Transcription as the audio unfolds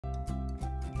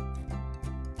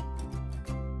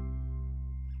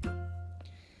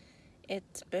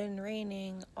It's been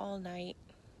raining all night.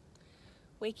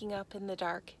 Waking up in the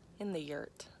dark in the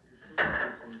yurt.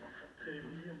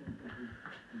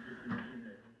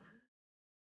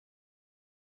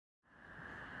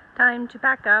 Time to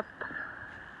pack up.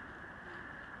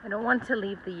 I don't want to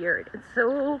leave the yurt. It's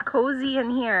so cozy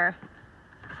in here.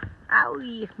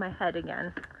 Owie, my head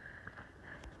again.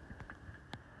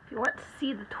 If you want to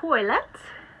see the toilet,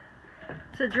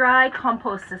 it's a dry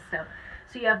compost system.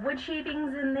 So you have wood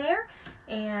shavings in there,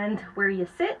 and where you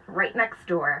sit, right next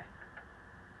door.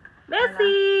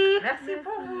 Merci! Merci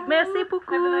beaucoup! Merci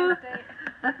beaucoup!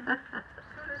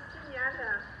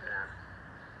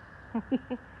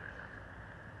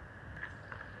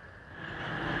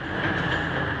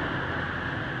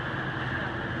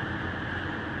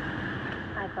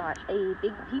 I bought a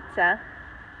big pizza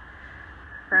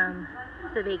from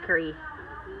the bakery.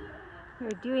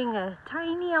 We're doing a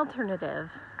tiny alternative.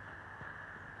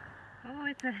 Oh,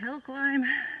 it's a hill climb.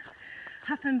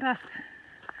 Huff and buff.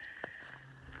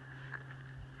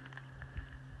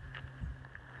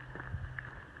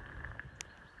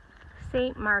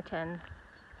 Saint-Martin.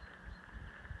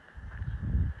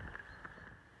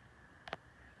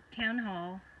 Town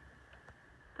Hall.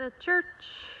 The church.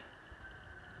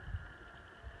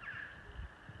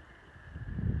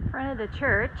 In front of the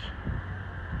church.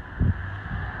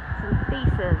 Some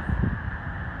faces.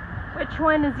 Which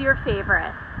one is your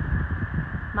favorite?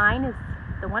 Mine is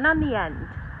the one on the end.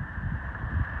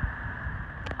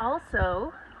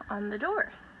 Also on the door.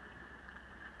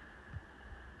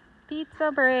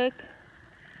 Pizza break.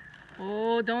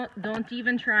 Oh, don't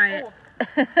even try it. Oh.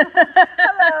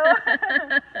 Hello.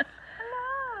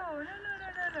 Hello.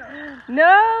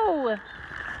 No. No.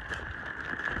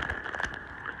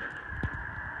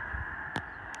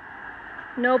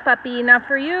 No, puppy, not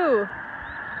for you.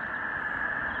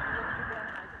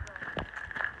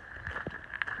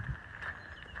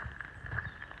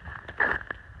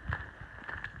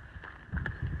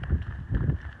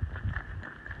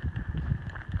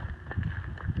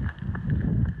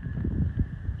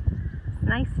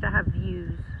 Nice to have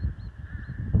views.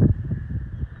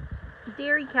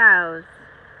 Dairy cows.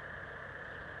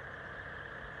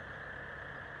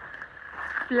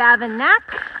 Flavignac.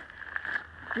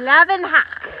 Flavignac.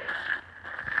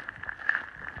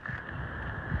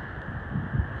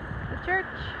 The church.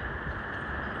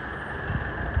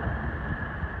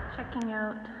 Checking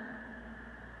out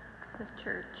the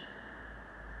church.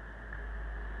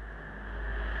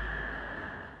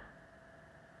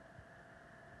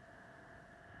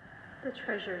 The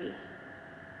treasury.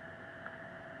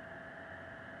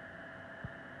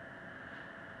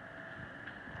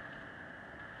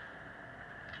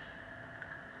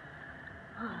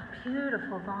 Oh,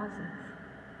 beautiful vases.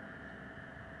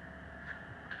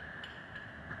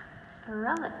 A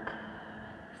relic.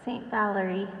 St.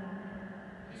 Valerie.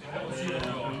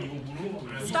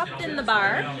 Stopped in the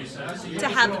bar to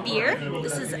have a beer.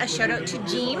 This is a shout out to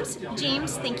James.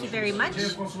 James, thank you very much.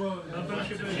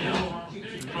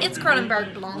 It's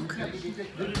Cronenberg Blanc.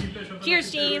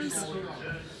 Cheers, James.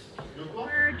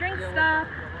 We're a drink stop,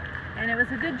 and it was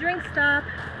a good drink stop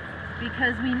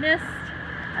because we missed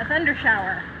a thunder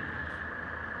shower.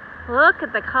 Look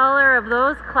at the color of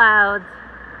those clouds.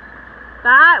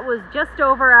 That was just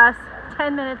over us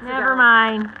 10 minutes ago. Never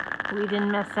mind. We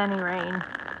didn't miss any rain.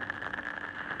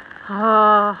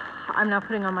 Oh, I'm not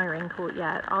putting on my raincoat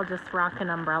yet. I'll just rock an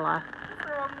umbrella. It's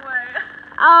the wrong way.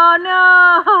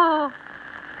 Oh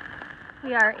no!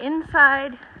 We are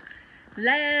inside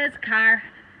Les car.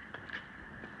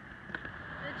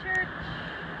 The church.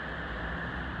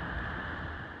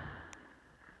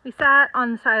 We sat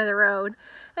on the side of the road,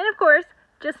 and of course,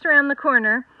 just around the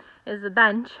corner is a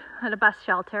bench at a bus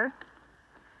shelter.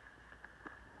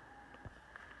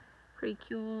 Pretty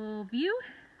cool view.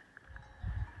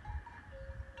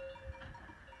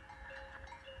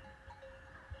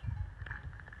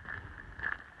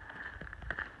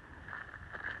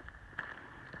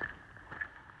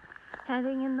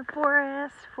 Heading in the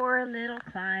forest for a little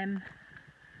climb.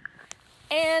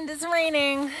 And it's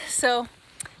raining, so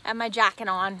I have my jacket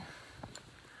on.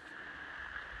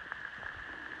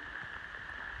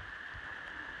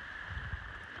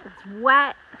 It's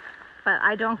wet, but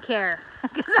I don't care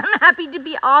because I'm happy to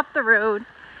be off the road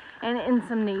and in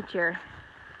some nature.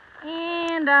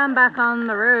 And I'm back on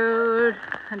the road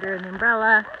under an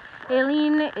umbrella.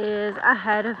 Aileen is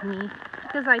ahead of me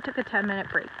because I took a 10-minute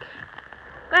break.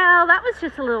 Well, that was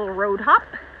just a little road hop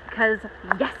because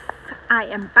yes, I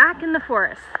am back in the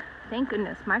forest. Thank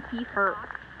goodness, my feet hurt.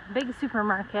 Big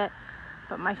supermarket,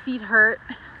 but my feet hurt.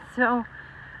 So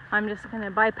I'm just gonna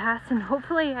bypass and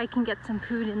hopefully I can get some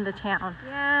food in the town.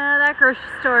 Yeah, that grocery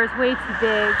store is way too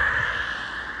big.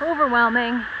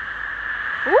 Overwhelming.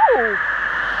 Ooh!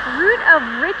 Route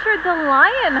of Richard the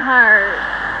Lionheart.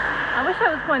 I wish I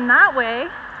was going that way.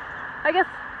 I guess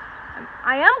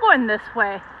I am going this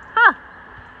way. Huh.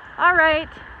 Alright.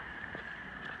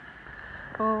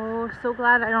 Oh, so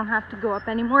glad I don't have to go up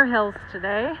any more hills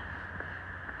today.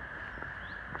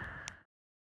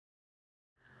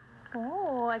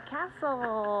 Oh, a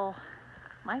castle.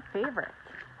 My favorite.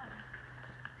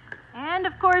 And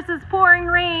of course it's pouring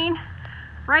rain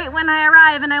right when I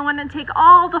arrive and I want to take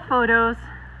all the photos.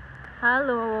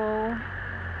 Hello.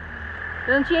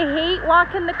 Don't you hate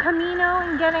walking the Camino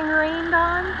and getting rained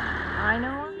on? I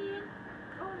know.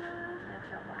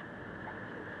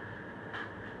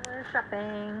 We're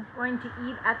shopping. Going to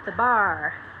eat at the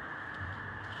bar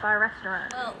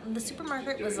restaurant. Well, the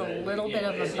supermarket was a little bit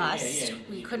of a bust.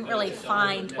 We couldn't really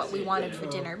find what we wanted for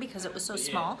dinner because it was so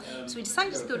small. So we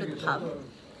decided to go to the pub.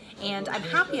 And I'm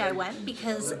happy I went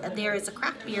because there is a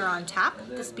craft beer on tap.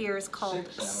 This beer is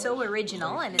called So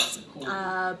Original and it's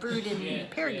brewed in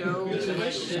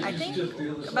Perigo-ish, I think,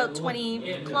 about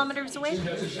 20 kilometers away.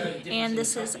 And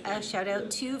this is a shout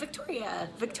out to Victoria.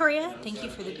 Victoria, thank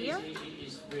you for the beer.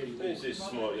 Who's this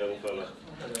smart young fella?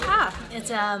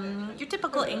 It's your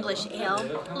typical English ale.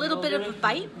 A little bit of a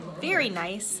bite, very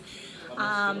nice.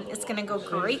 It's gonna go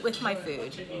great with my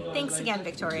food. Thanks again,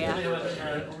 Victoria.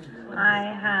 I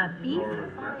have beef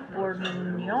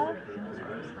bourguignon,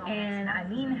 and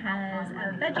Aileen has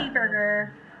a veggie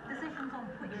burger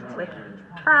with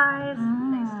fries,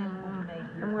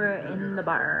 and we're in the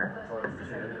bar.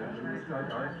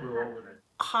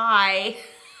 Hi.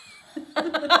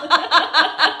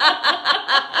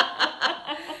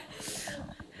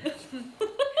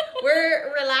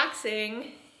 We're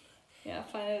relaxing. Yeah,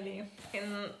 finally.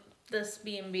 In this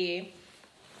B&B.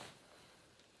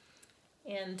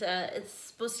 And it's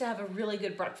supposed to have a really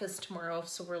good breakfast tomorrow,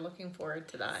 so we're looking forward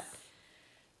to that.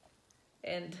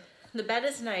 And the bed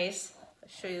is nice. I'll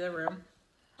show you the room.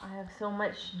 I have so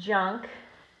much junk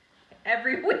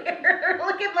everywhere.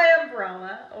 Look at my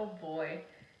umbrella. Oh boy.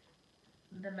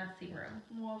 The messy room.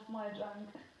 More of my junk.